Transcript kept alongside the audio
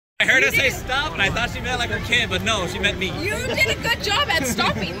I heard her say stop, and I thought she meant like her kid, but no, she meant me. You did a good job at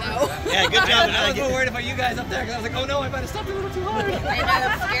stopping, though. Yeah, good job. I was more worried about you guys up there, because I was like, oh no, I might have stopped a little too hard. I know,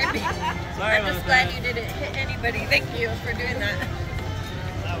 that scared me. Sorry, I'm just glad you didn't hit anybody. Thank you for doing that.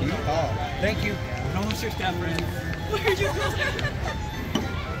 Thank you. No one's your staff friend. Where'd you go?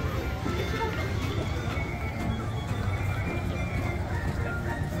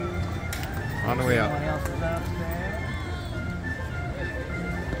 On the way up.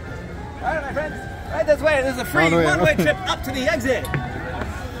 All right, my friends, right this way. This is a free one-way trip up to the exit.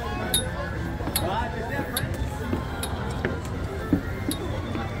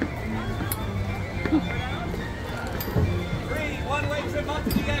 Free one-way trip up to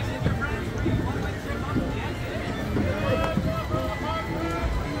the exit, your friends. Free one-way trip up to the exit.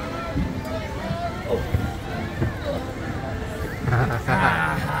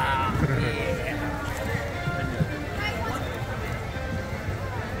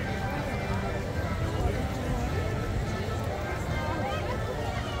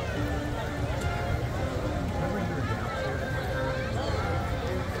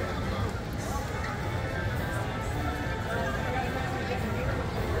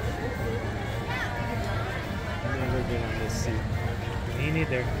 On this seat. Me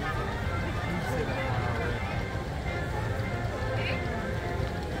neither.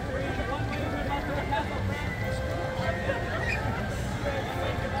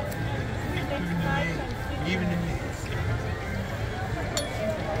 Even in me.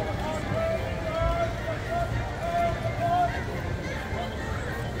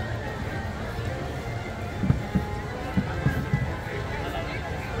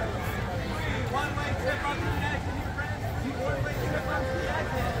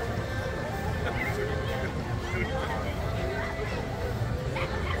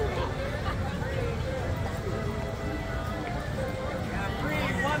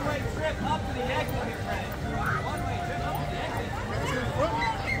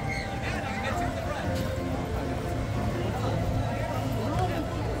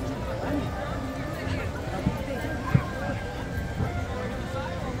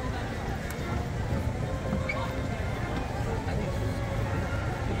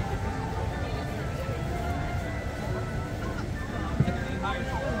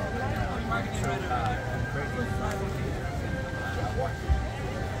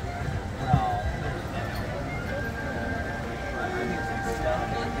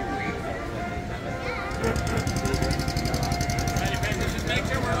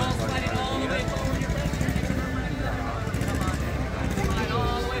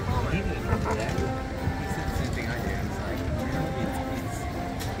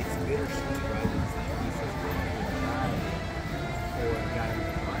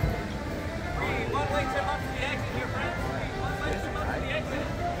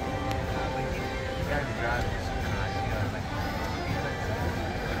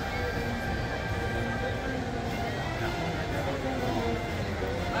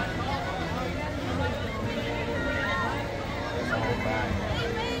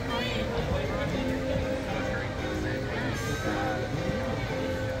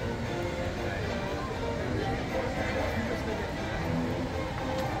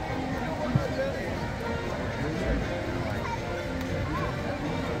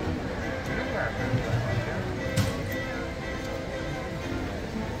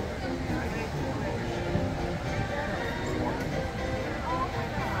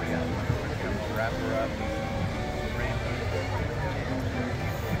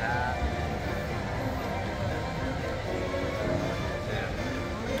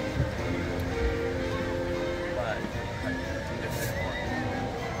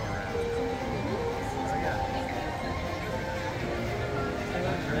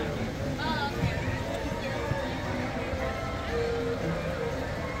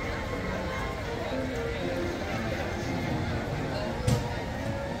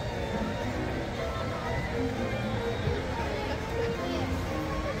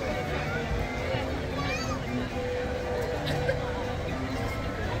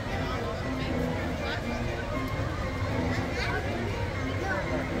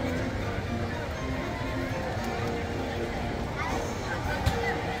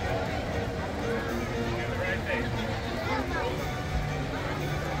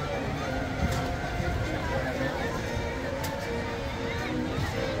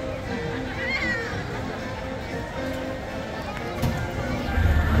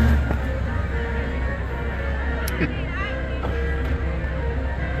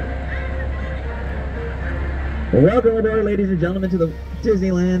 Welcome aboard, ladies and gentlemen, to the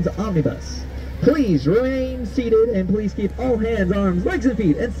Disneyland's Omnibus. Please remain seated and please keep all hands, arms, legs, and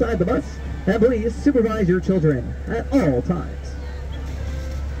feet inside the bus. And please supervise your children at all times.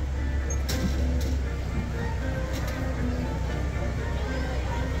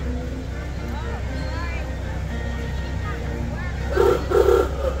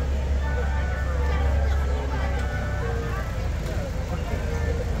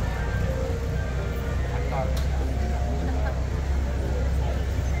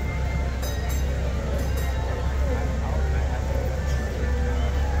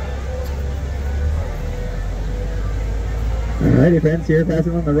 Alrighty friends, here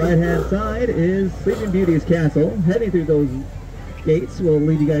passing on the right hand side is Sleeping Beauty's castle. Heading through those gates will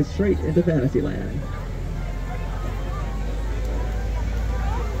lead you guys straight into Fantasyland.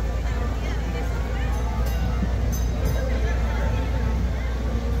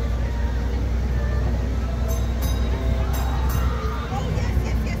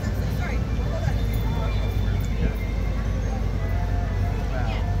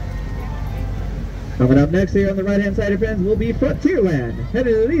 Coming up next here on the right-hand side, friends, will be Frontierland.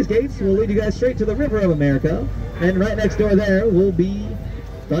 Heading to these gates will lead you guys straight to the River of America. And right next door there will be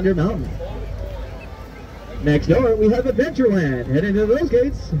Thunder Mountain. Next door, we have Adventureland. Heading to those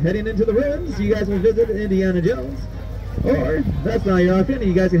gates, heading into the ruins, you guys will visit Indiana Jones. Or, if that's not your option,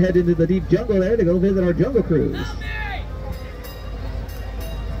 you guys can head into the deep jungle there to go visit our Jungle Cruise.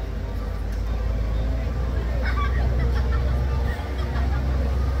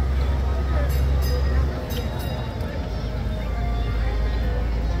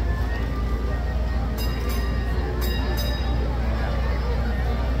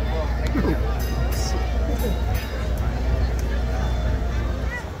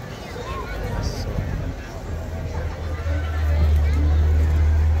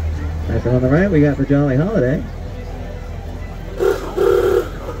 Nice, and on the right we got the Jolly Holiday.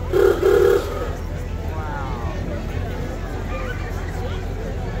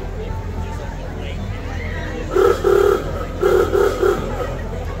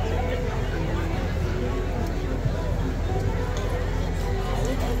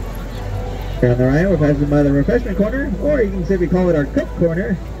 Here on the right, we're passing by the refreshment corner, or you can simply call it our cook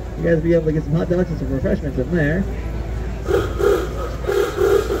corner. You guys will be able to get some hot dogs and some refreshments in there.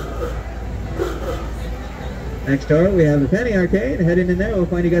 Next door, we have the Penny Arcade. Heading in there, we'll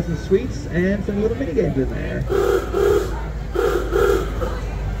find you guys some sweets and some little mini games in there.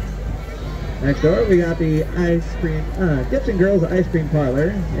 Next door, we got the ice cream, Dips and Girls Ice Cream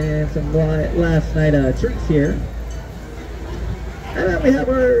Parlor, and some last night treats here. And then we have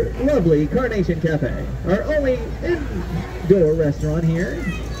our lovely Carnation Cafe, our only indoor restaurant here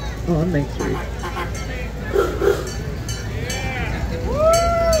on Main Street.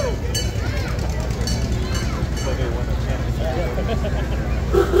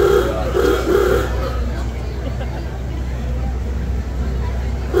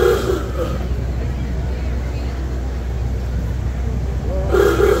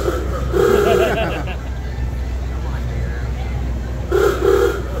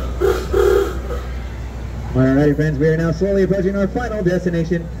 Alrighty friends, we are now slowly approaching our final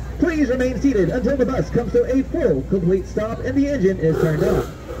destination. Please remain seated until the bus comes to a full, complete stop and the engine is turned on.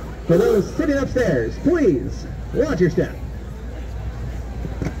 For those sitting upstairs, please watch your step.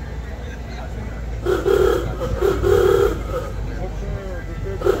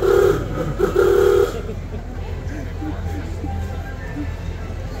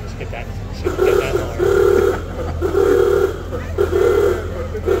 Get that lower.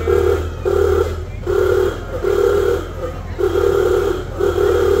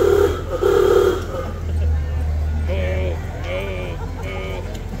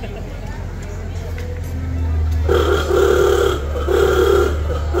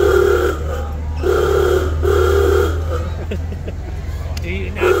 Do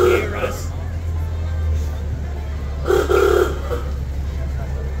you not hear us?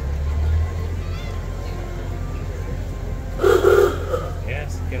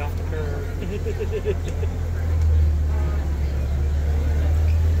 Yes, get off the curb.